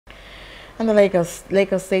And the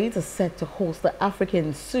Lagos State is set to host the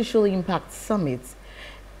African Social Impact Summit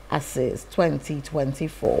ASIS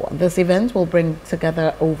 2024. This event will bring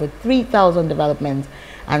together over 3,000 development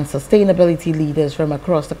and sustainability leaders from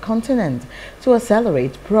across the continent to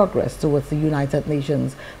accelerate progress towards the United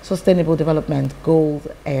Nations Sustainable Development Goals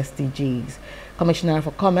 (SDGs). Commissioner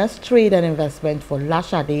for Commerce, Trade and Investment for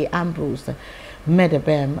Lashade Ambrose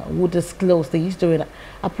Medebem would disclose these during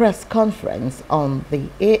a press conference on the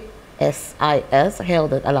ASIS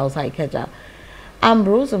held at Alausa Ikeja.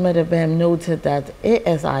 Ambrose Medebem noted that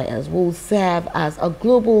ASIS will serve as a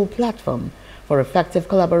global platform for effective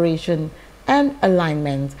collaboration and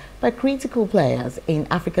alignment by critical players in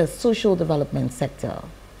Africa's social development sector.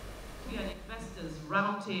 An investors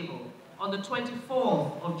roundtable on the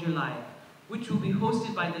 24th of July, which will be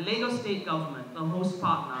hosted by the Lagos State Government, the host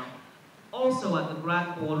partner, also at the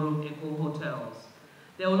Grand Ballroom Eco Hotels.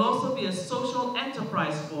 There will also be a social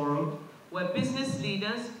enterprise forum where business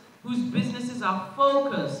leaders whose businesses are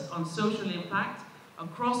focused on social impact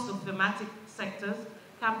across the thematic sectors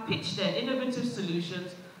can pitch their innovative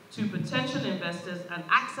solutions to potential investors and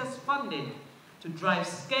access funding to drive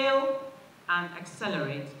scale and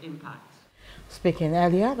accelerate impact. Speaking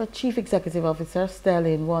earlier, the Chief Executive Officer,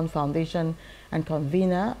 Sterling One Foundation and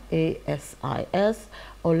convener ASIS,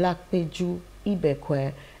 Olakpeju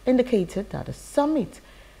Ibekwe, indicated that the summit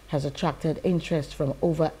has attracted interest from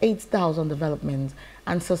over 8,000 development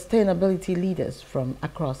and sustainability leaders from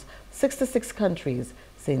across 66 countries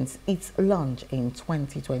since its launch in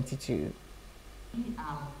 2022. We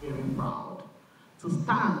are very proud to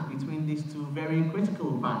stand between these two very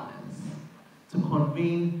critical partners to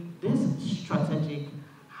convene this strategic,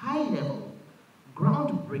 high-level,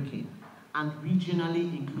 groundbreaking, and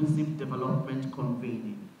regionally inclusive development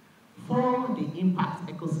convening for the impact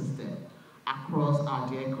ecosystem across our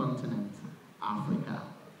dear continent, Africa.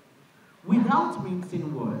 Without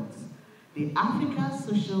mincing words, the Africa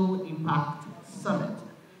Social Impact Summit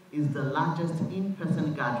is the largest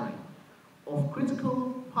in-person gathering of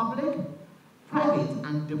critical public, private,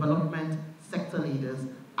 and development sector leaders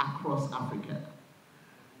across Africa,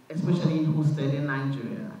 especially hosted in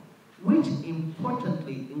Nigeria, which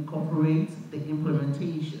importantly incorporates the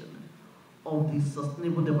implementation of the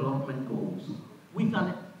Sustainable Development Goals with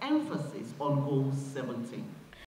an emphasis on Goal 17.